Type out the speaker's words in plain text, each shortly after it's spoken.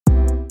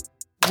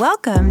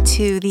Welcome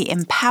to the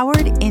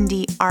Empowered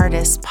Indie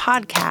Artists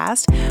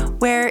podcast,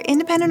 where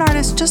independent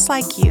artists just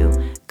like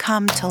you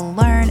come to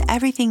learn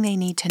everything they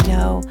need to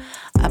know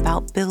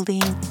about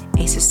building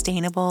a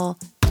sustainable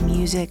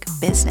music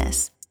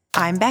business.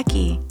 I'm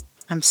Becky.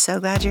 I'm so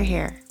glad you're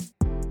here.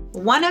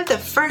 One of the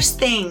first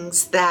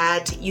things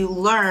that you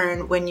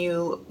learn when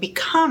you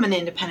become an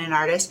independent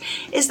artist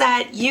is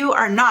that you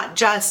are not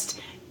just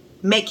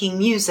making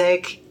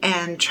music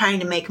and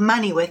trying to make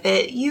money with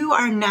it. You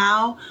are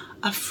now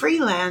a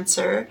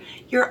freelancer.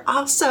 You're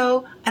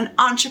also an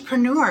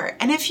entrepreneur.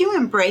 And if you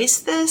embrace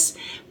this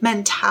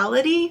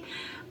mentality,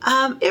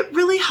 it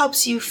really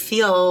helps you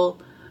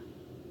feel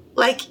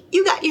like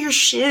you got your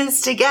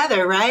shiz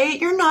together, right?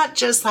 You're not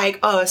just like,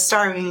 a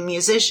starving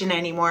musician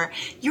anymore.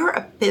 You're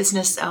a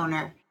business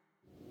owner.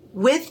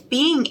 With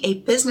being a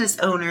business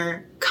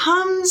owner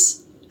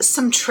comes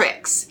some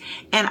tricks.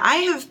 And I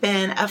have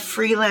been a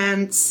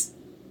freelance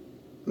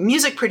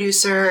music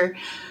producer,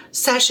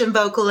 session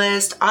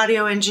vocalist,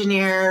 audio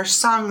engineer,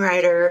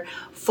 songwriter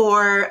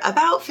for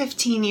about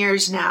 15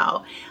 years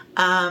now.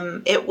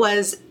 It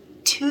was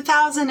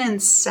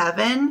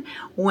 2007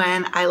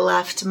 when I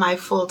left my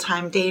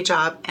full-time day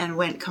job and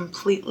went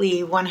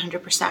completely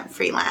 100%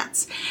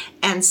 freelance.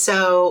 And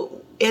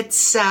so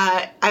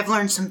I've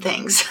learned some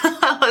things.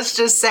 Let's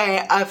just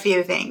say a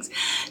few things.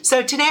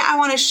 So today I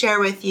want to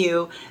share with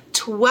you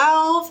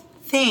 12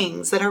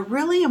 things that are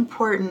really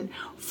important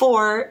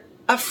for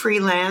a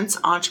freelance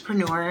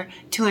entrepreneur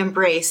to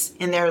embrace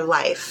in their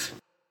life.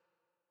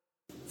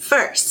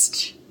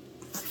 First,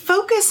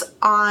 focus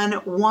on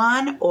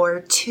one or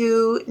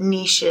two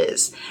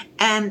niches,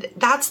 and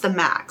that's the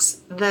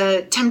max.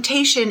 The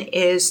temptation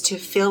is to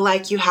feel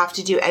like you have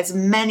to do as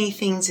many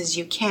things as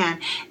you can,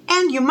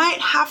 and you might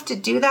have to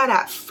do that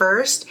at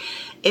first.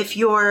 If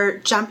you're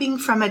jumping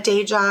from a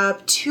day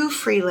job to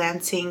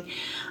freelancing,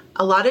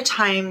 a lot of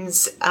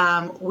times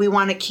we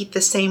want to keep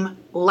the same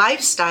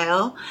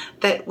lifestyle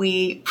that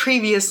we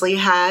previously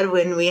had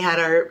when we had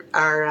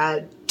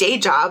our day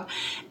job.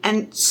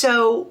 And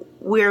so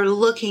we're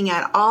looking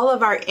at all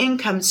of our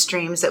income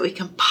streams that we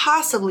can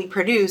possibly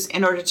produce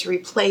in order to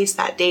replace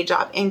that day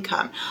job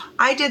income.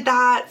 I did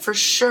that for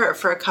sure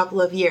for a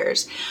couple of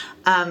years.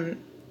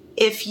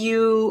 If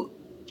you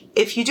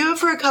do it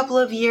for a couple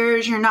of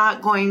years, you're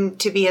not going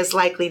to be as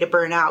likely to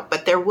burn out,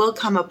 but there will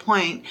come a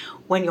point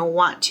when you'll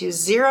want to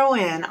zero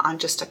in on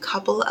just a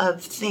couple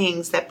of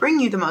things that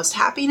bring you the most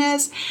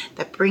happiness,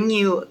 that bring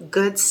you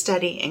good,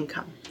 steady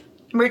income.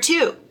 Number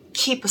two,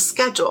 keep a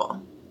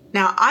schedule.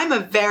 Now, I'm a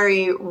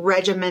very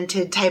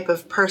regimented type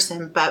of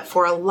person, but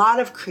for a lot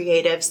of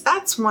creatives,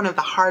 that's one of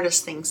the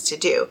hardest things to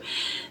do.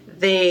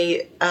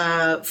 They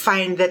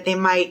find that they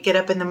might get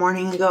up in the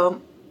morning and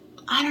go,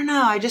 I don't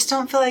know, I just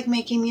don't feel like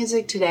making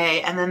music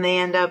today. And then they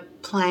end up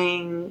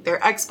playing their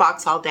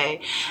Xbox all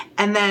day.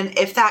 And then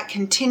if that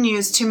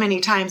continues too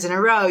many times in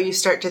a row, you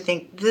start to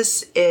think,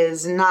 this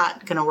is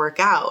not going to work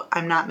out.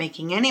 I'm not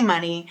making any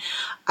money.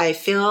 I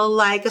feel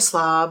like a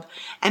slob.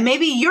 And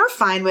maybe you're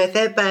fine with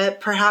it, but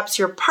perhaps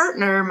your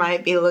partner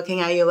might be looking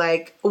at you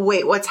like,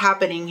 wait, what's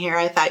happening here?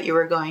 I thought you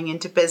were going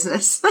into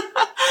business.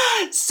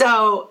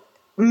 So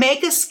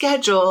make a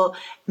schedule,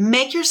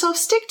 make yourself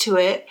stick to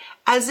it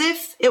as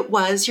if it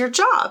was your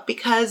job,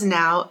 because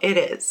now it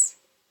is.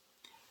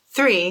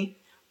 3,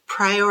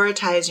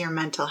 prioritize your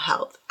mental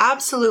health.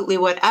 Absolutely,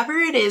 whatever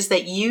it is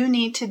that you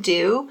need to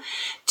do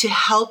to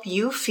help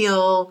you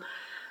feel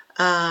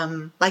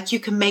like you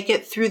can make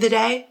it through the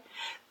day,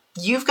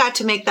 you've got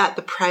to make that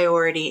the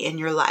priority in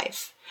your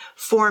life.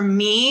 For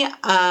me,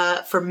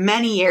 for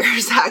many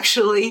years,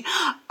 actually,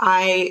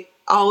 I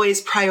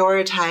always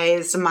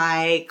prioritize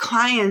my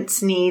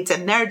clients' needs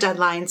and their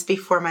deadlines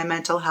before my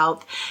mental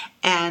health.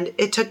 And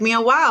it took me a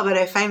while, but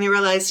I finally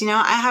realized,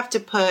 I have to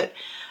put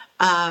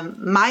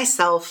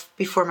myself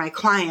before my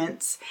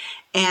clients.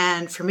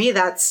 And for me,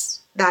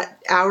 that's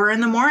that hour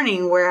in the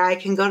morning where I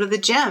can go to the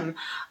gym.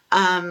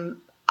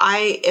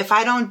 If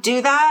I don't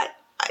do that,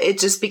 it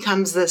just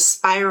becomes this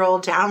spiral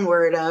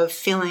downward of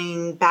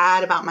feeling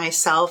bad about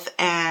myself,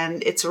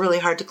 and it's really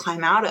hard to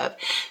climb out of.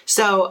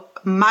 So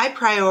my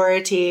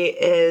priority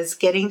is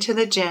getting to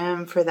the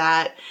gym for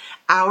that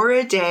hour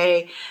a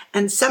day.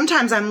 And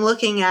sometimes I'm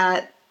looking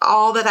at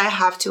all that I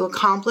have to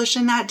accomplish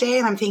in that day,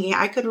 and I'm thinking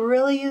I could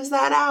really use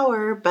that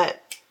hour,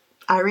 but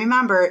I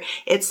remember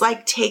it's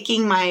like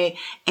taking my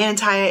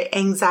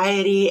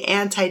anti-anxiety,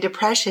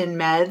 anti-depression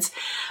meds.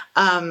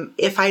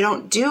 If I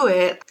don't do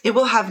it, it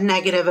will have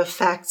negative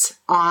effects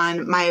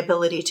on my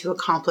ability to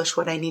accomplish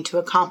what I need to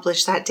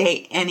accomplish that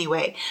day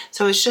anyway.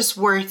 So it's just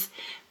worth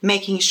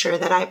making sure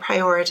that I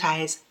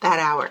prioritize that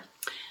hour.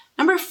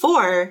 Number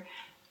 4,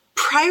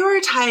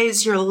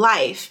 prioritize your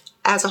life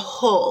as a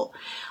whole.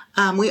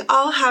 We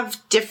all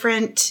have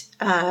different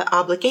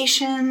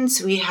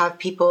obligations. We have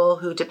people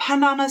who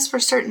depend on us for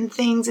certain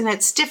things, and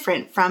it's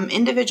different from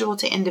individual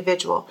to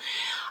individual.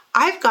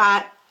 I've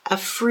got a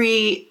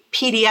free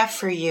PDF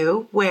for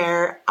you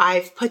where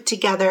I've put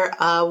together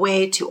a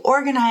way to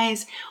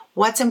organize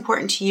what's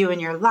important to you in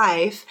your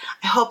life.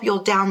 I hope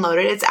you'll download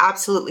it. It's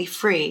absolutely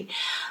free.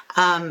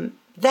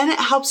 then it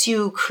helps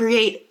you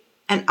create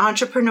an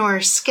entrepreneur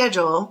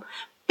schedule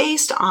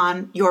based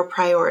on your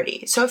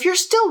priority. So if you're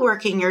still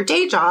working your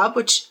day job,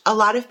 which a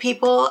lot of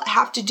people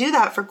have to do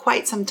that for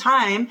quite some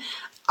time,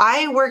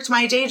 I worked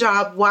my day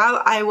job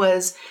while I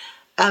was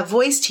a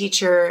voice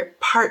teacher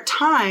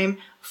part-time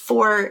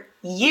for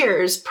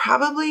years,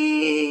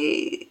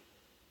 probably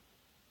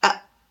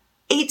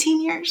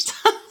 18 years.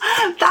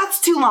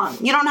 That's too long.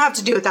 You don't have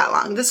to do it that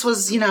long. This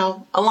was,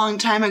 a long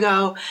time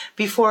ago,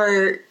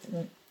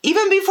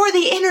 even before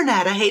the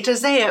internet. I hate to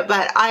say it,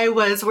 but I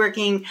was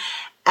working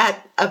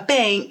at a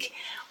bank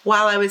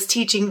while I was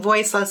teaching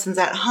voice lessons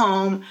at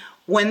home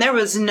when there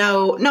was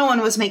no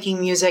one was making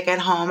music at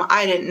home.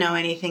 I didn't know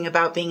anything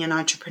about being an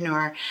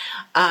entrepreneur.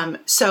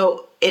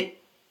 So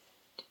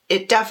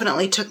it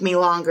definitely took me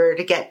longer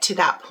to get to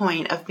that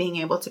point of being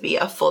able to be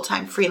a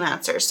full-time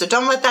freelancer. So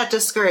don't let that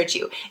discourage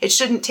you. It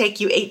shouldn't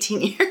take you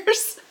 18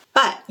 years.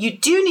 But you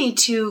do need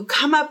to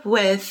come up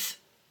with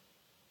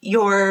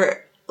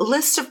your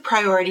list of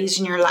priorities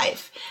in your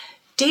life.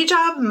 Day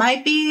job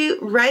might be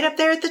right up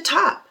there at the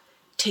top.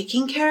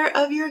 Taking care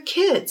of your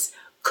kids,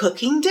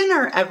 cooking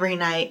dinner every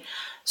night,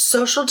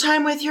 social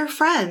time with your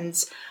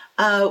friends,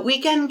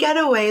 weekend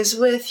getaways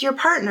with your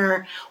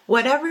partner,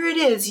 whatever it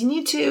is, you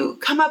need to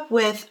come up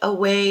with a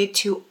way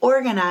to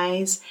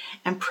organize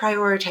and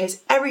prioritize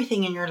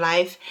everything in your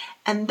life,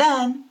 and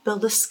then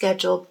build a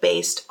schedule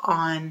based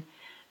on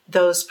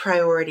those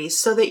priorities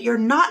so that you're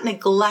not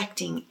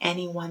neglecting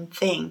any one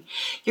thing.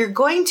 You're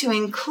going to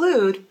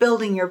include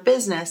building your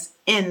business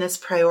in this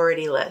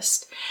priority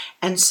list.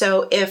 And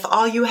so if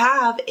all you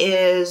have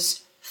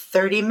is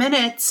 30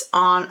 minutes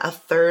on a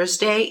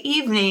Thursday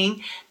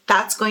evening,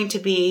 that's going to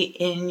be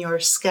in your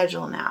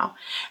schedule now.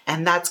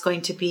 And that's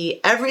going to be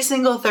every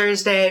single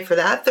Thursday for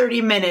that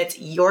 30 minutes,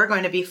 you're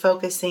going to be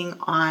focusing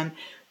on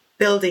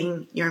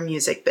building your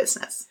music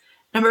business.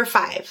 Number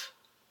 5,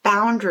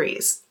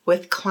 boundaries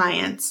with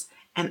clients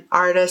and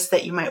artists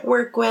that you might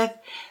work with.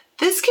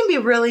 This can be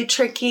really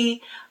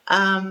tricky.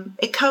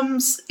 It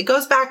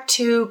goes back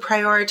to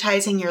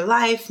prioritizing your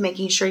life,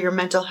 making sure your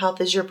mental health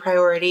is your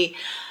priority.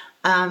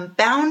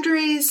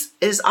 Boundaries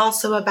is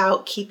also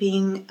about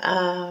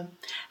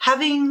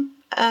having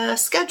a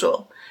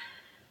schedule.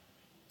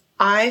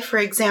 I, for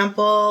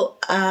example,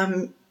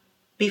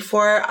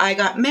 before I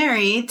got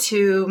married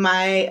to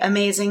my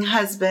amazing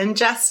husband,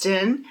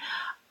 Justin,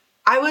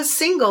 I was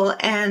single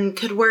and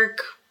could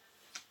work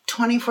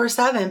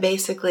 24/7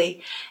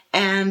 basically.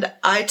 And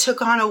I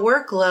took on a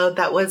workload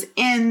that was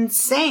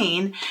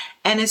insane.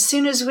 And as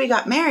soon as we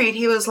got married,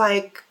 he was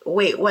like,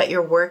 wait, what,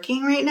 you're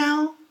working right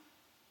now?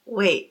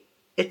 Wait,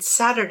 it's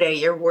Saturday,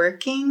 you're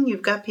working?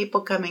 You've got people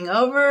coming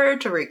over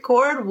to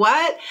record?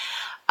 What?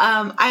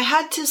 I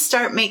had to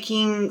start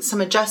making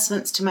some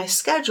adjustments to my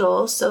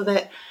schedule so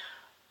that,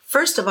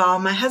 first of all,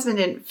 my husband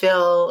didn't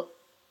feel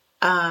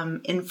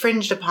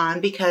infringed upon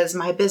because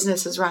my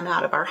business is run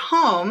out of our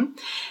home.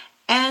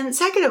 And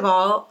second of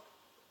all,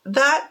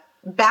 that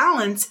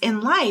balance in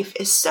life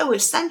is so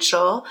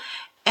essential.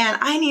 And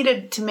I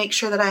needed to make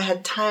sure that I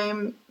had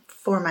time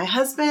for my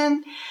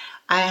husband.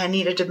 I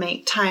needed to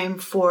make time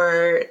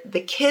for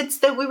the kids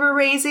that we were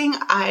raising.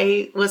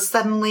 I was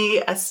suddenly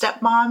a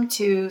stepmom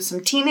to some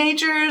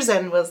teenagers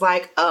and was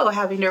like,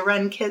 having to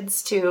run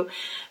kids to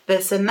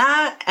this and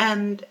that,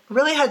 and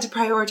really had to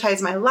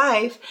prioritize my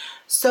life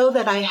so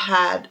that I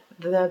had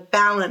the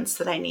balance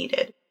that I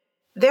needed.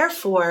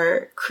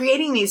 Therefore,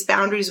 creating these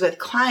boundaries with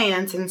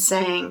clients and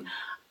saying,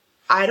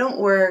 I don't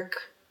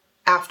work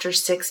after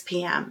 6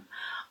 p.m.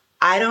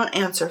 I don't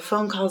answer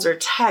phone calls or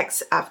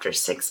texts after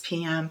 6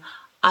 p.m.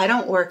 I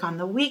don't work on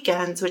the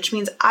weekends, which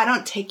means I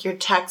don't take your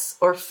texts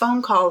or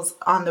phone calls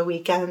on the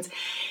weekends.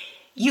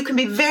 You can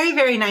be very,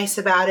 very nice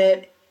about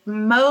it.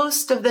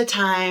 Most of the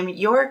time,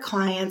 your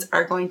clients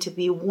are going to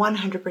be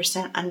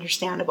 100%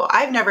 understandable.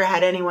 I've never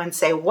had anyone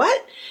say,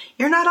 what?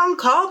 You're not on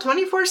call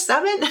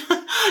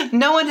 24/7?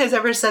 No one has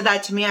ever said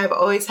that to me. I've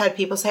always had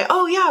people say,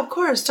 oh yeah, of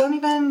course. Don't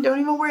even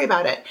worry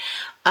about it.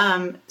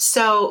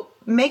 So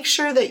make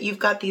sure that you've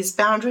got these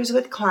boundaries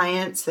with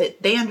clients,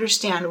 that they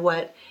understand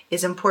what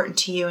is important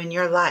to you in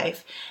your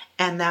life,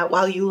 and that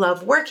while you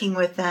love working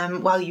with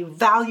them, while you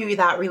value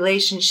that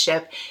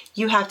relationship,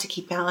 you have to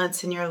keep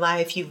balance in your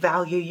life. You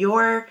value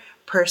your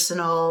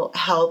personal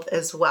health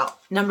as well.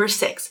 Number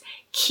 6,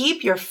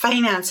 keep your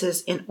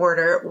finances in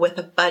order with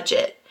a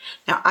budget.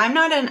 Now, I'm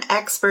not an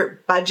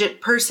expert budget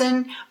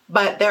person,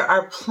 but there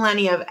are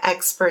plenty of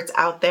experts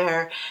out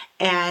there,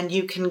 and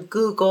you can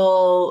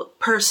Google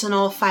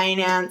personal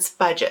finance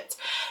budgets.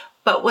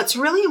 But what's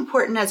really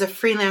important as a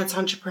freelance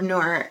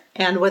entrepreneur,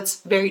 and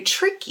what's very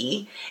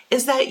tricky,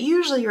 is that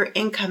usually your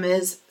income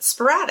is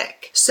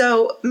sporadic.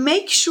 So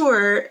make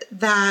sure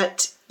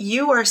that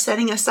you are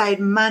setting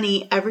aside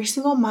money every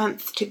single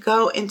month to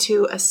go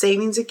into a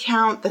savings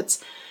account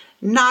that's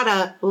not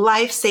a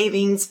life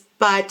savings,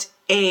 but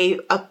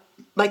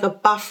like a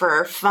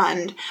buffer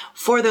fund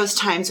for those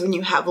times when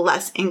you have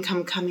less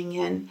income coming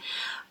in.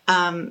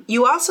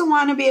 You also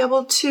want to be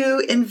able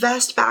to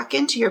invest back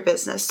into your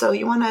business. So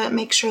you want to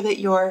make sure that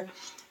you're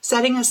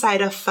setting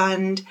aside a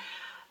fund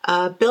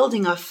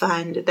building a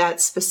fund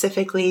that's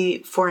specifically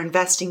for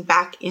investing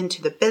back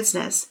into the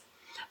business.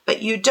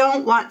 But you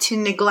don't want to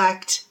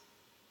neglect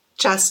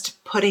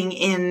just putting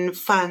in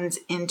funds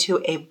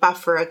into a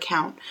buffer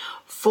account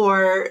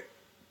for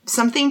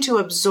something to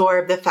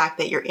absorb the fact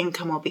that your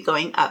income will be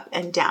going up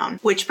and down.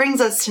 Which brings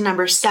us to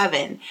number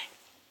 7.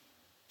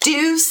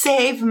 Do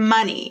save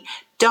money.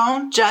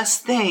 Don't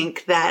just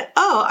think that,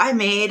 oh, I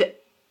made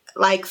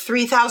like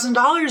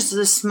 $3,000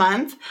 this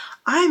month.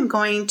 I'm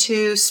going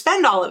to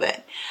spend all of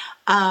it.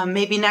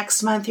 Maybe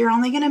next month you're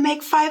only going to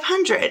make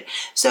 $500.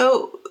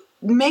 So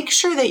make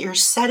sure that you're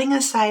setting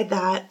aside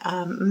that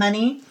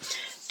money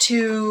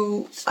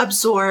to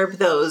absorb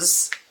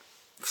those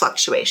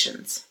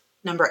fluctuations.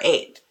 Number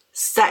 8,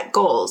 set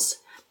goals.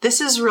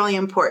 This is really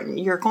important.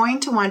 You're going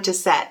to want to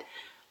set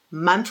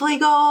monthly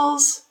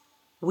goals,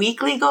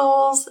 weekly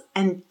goals,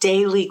 and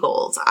daily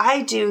goals.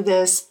 I do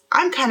this.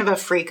 I'm kind of a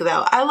freak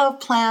though. I love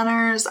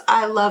planners.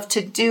 I love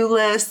to-do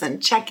lists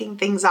and checking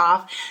things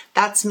off.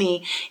 That's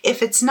me.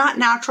 If it's not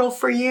natural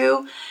for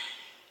you,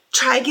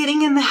 try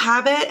getting in the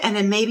habit, and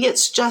then maybe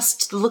it's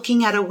just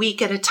looking at a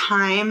week at a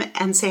time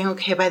and saying,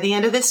 okay, by the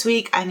end of this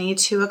week, I need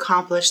to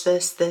accomplish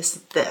this,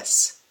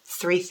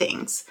 3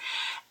 things.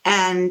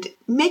 And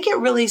make it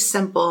really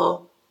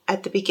simple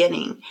at the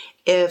beginning.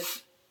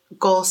 If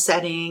goal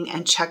setting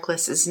and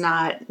checklist is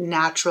not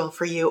natural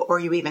for you, or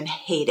you even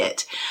hate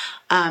it.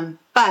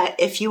 But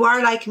if you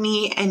are like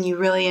me and you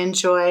really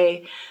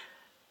enjoy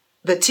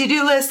the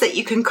to-do list that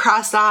you can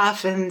cross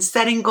off and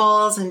setting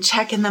goals and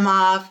checking them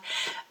off,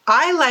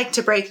 I like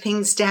to break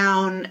things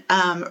down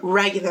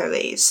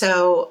regularly.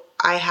 So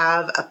I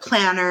have a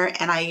planner,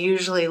 and I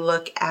usually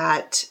look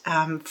at,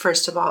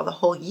 first of all, the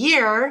whole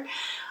year,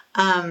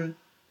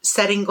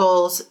 setting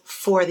goals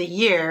for the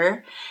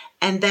year,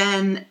 and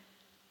then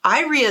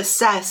I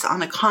reassess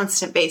on a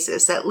constant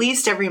basis. At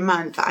least every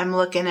month I'm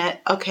looking at,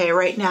 okay,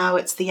 right now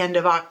it's the end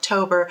of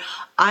October.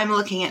 I'm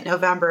looking at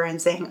November and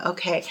saying,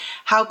 okay,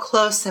 how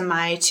close am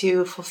I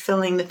to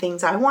fulfilling the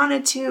things I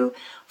wanted to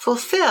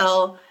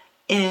fulfill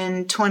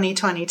in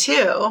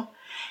 2022?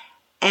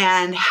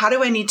 And how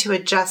do I need to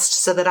adjust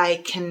so that I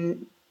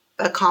can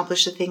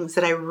accomplish the things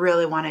that I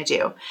really want to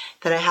do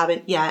that I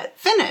haven't yet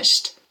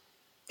finished?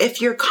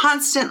 If you're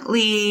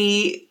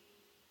constantly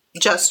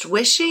just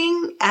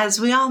wishing,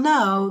 as we all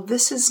know,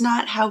 this is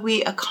not how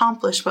we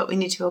accomplish what we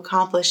need to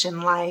accomplish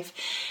in life.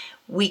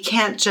 We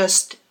can't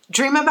just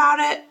dream about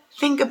it,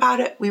 think about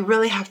it. We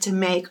really have to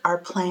make our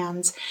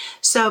plans.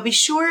 So be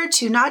sure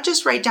to not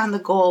just write down the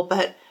goal,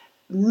 but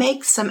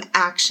make some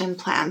action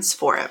plans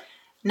for it.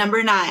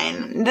 Number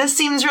 9, this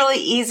seems really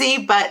easy,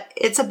 but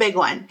it's a big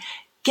one.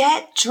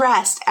 Get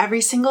dressed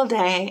every single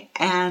day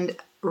and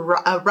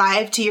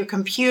arrive to your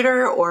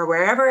computer or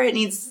wherever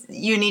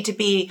you need to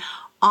be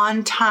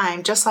on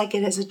time, just like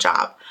it is a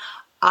job.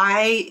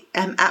 I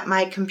am at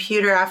my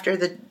computer after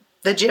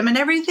the gym and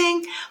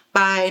everything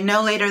by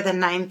no later than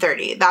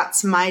 9:30.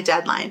 That's my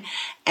deadline.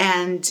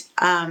 And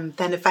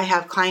then if I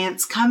have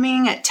clients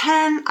coming at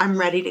 10, I'm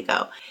ready to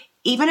go.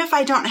 Even if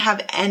I don't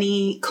have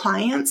any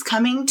clients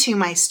coming to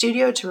my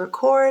studio to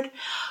record,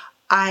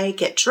 I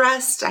get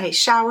dressed, I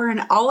shower,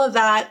 and all of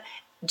that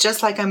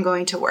just like I'm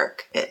going to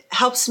work. It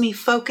helps me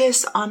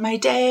focus on my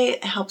day.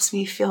 It helps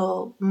me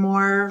feel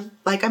more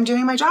like I'm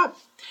doing my job.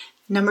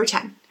 Number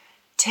 10,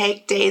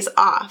 take days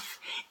off.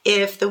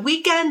 If the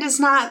weekend is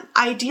not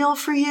ideal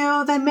for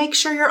you, then make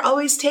sure you're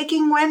always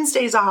taking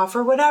Wednesdays off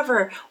or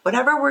whatever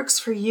works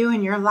for you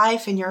in your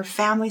life and your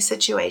family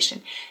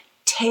situation.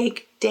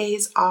 Take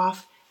days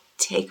off,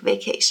 take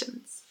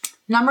vacations.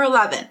 Number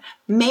 11,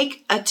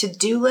 make a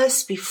to-do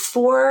list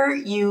before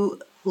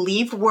you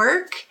leave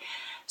work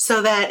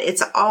so that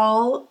it's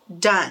all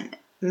done.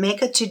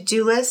 Make a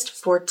to-do list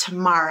for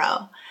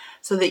tomorrow,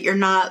 so that you're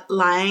not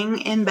lying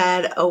in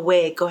bed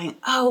awake going,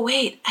 oh,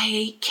 wait,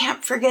 I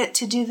can't forget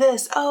to do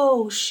this.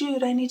 Oh,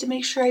 shoot, I need to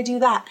make sure I do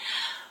that.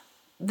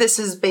 This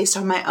is based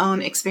on my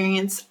own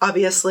experience,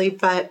 obviously,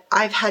 but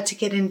I've had to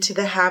get into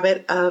the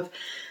habit of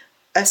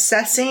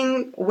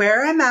assessing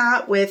where I'm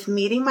at with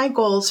meeting my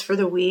goals for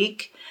the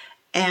week.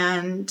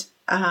 And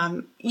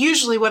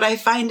usually what I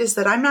find is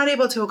that I'm not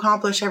able to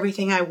accomplish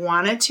everything I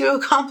wanted to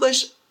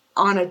accomplish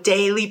on a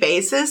daily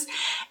basis.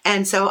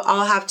 And so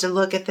I'll have to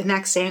look at the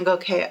next day and go,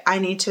 okay, I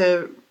need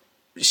to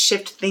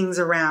shift things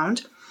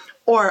around.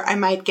 Or I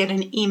might get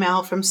an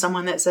email from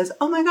someone that says,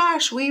 oh my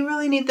gosh, we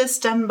really need this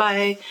done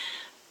by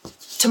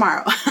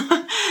tomorrow.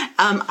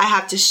 I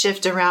have to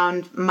shift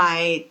around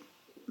my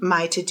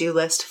to-do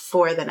list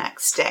for the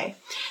next day.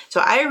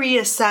 So I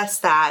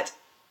reassess that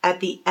at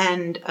the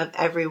end of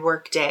every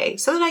work day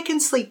so that I can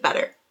sleep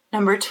better.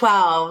 Number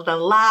 12, the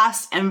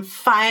last and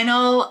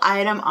final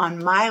item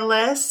on my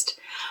list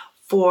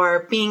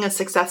for being a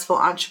successful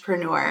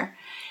entrepreneur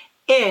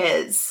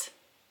is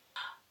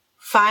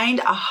find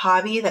a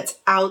hobby that's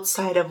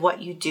outside of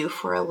what you do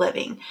for a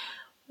living.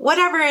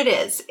 Whatever it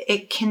is,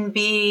 it can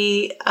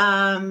be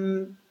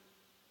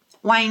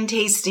wine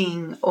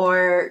tasting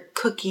or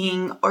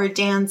cooking or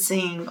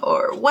dancing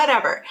or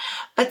whatever,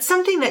 but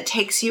something that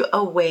takes you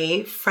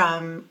away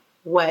from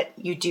what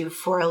you do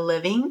for a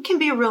living can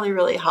be really,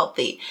 really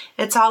healthy.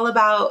 It's all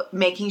about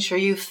making sure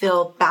you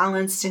feel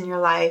balanced in your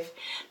life,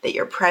 that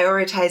you're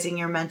prioritizing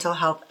your mental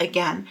health.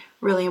 Again,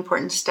 really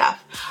important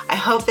stuff. I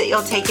hope that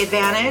you'll take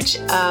advantage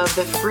of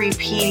the free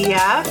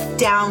PDF.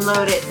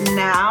 Download it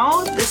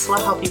now. This will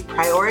help you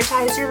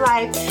prioritize your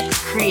life,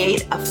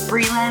 create a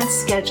freelance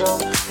schedule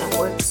that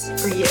works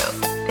for you.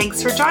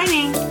 Thanks for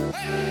joining.